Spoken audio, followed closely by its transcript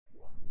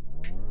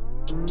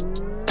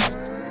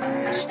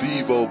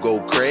Steve-O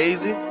go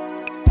crazy.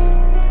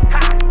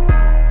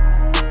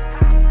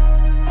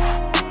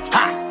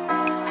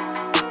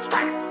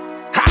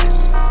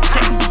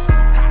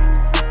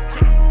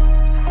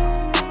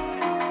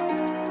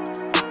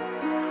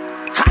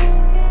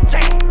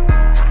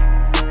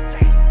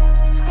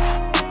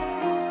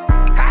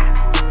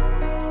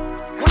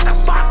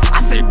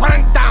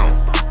 Run down,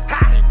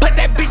 put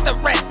that bitch to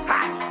rest.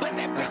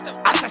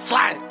 I said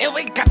slide, and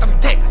we got them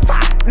texts.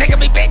 Nigga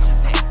be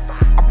bitches.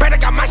 I better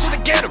got my shit to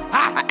get them.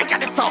 I ain't got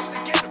the talk.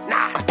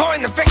 I'm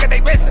pouring the figure,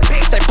 they missing.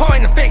 They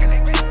pouring the figure.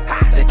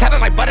 They tellin'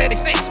 like butter, they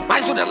snitch.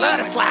 My shooter love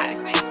to slide.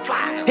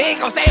 He ain't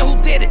gon' say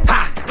who did it.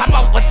 I'm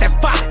out with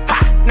that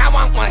fire. Now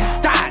I'm one,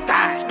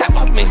 die. Step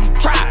on me, he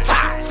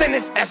tried. Send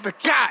his ass to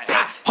God.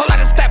 Whole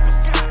lot of steppers.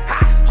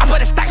 I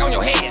put a stack on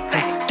your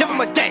head. Give him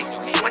a day.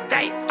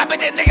 I bet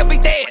that nigga be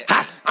dead.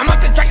 I'm up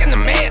there drinking the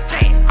meds.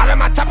 All in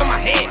my top of my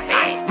head.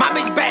 My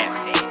bitch bad.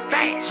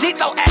 She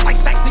throw ass like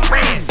sexy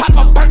red. Pop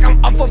a perk,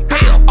 I'm off a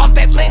pill. Off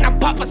that lean, I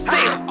pop a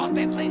seal.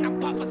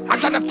 I'm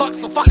tryna fuck,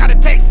 so fuck out of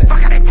Texas.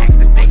 I got that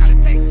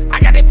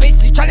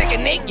bitch, she tryna get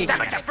naked.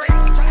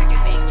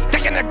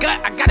 Dick in the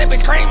gut, I got that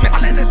bitch creaming.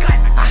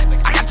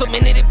 I got too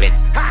many of these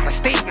bitches. Like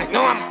Steve,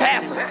 know I'm a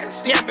passer.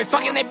 Yeah, I been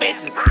fucking they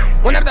bitches.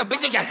 Whenever the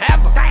bitch, you can have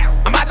her.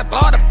 I'm about to blow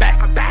her back.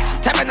 She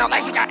tapping out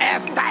like she got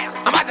asthma.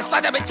 I'm about to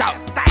slide that bitch out.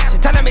 She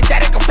telling me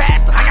that it go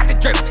faster. I got the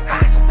drip.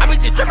 I be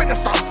just dripping the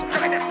sauce.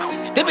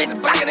 These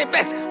bitches blocking their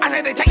best. I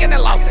say they taking the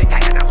loss.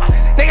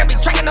 Nigga be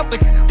tracking no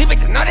bitches. These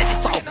bitches know that they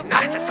soft.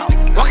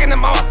 Walking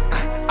them off.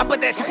 I put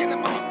that shit in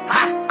them on.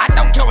 I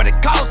don't care what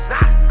it costs.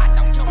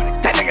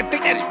 That nigga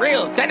think that it's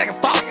real. That nigga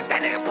false.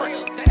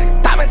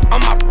 Diamonds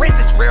on my wrist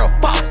is real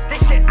false.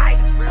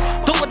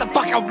 Do what the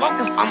fuck I want,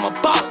 cause I'm a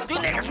boss.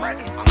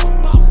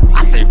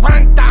 I say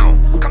run down.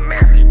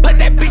 Put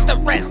that bitch to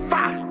rest.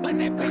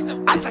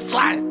 I said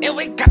slide, and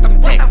we got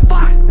them texts.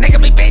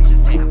 Nigga be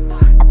bitches.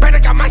 I better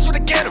got my shit to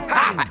get them.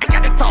 I ain't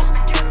got the talk.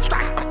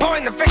 I'm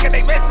pouring the figure,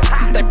 they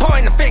missing. They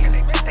pouring the figure.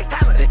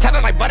 They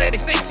tellin' like butter, they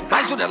snitch.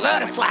 My shooter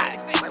love to slide.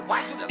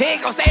 He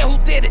ain't gon' say who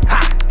did it.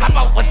 I'm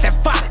out with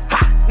that fire.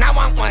 Now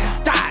I'm one,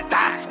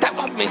 die. Step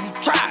on me, he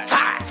tried.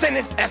 Send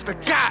his ass to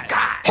God.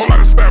 Whole lot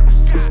of steppers.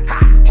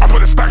 I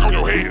put a stack on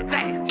your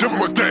head. Give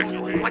him a day.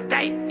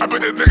 I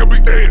bet that nigga be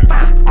dead.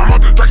 I'm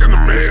out there drinking the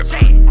meds.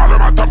 All in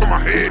my top of my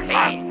head.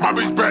 My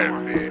bitch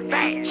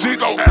bad. She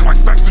throw ass like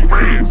sexy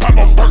red. Pop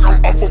a perk,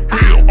 I'm off a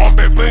pill. Off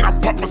that lean, I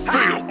pop a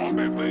seal.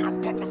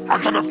 I'm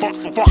tryna fuck,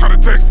 so fuck out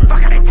of Texas. I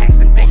got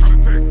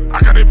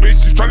that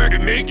bitch, she tryna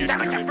get naked.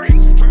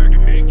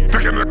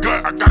 Dick in the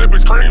gut, I got that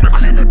bitch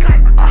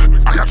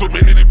creaming. I got too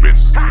many of these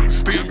bitches.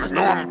 Steve,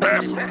 know I'm a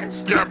passer.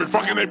 Yeah, I been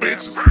fucking they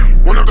bitches.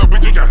 One of the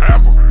bitches got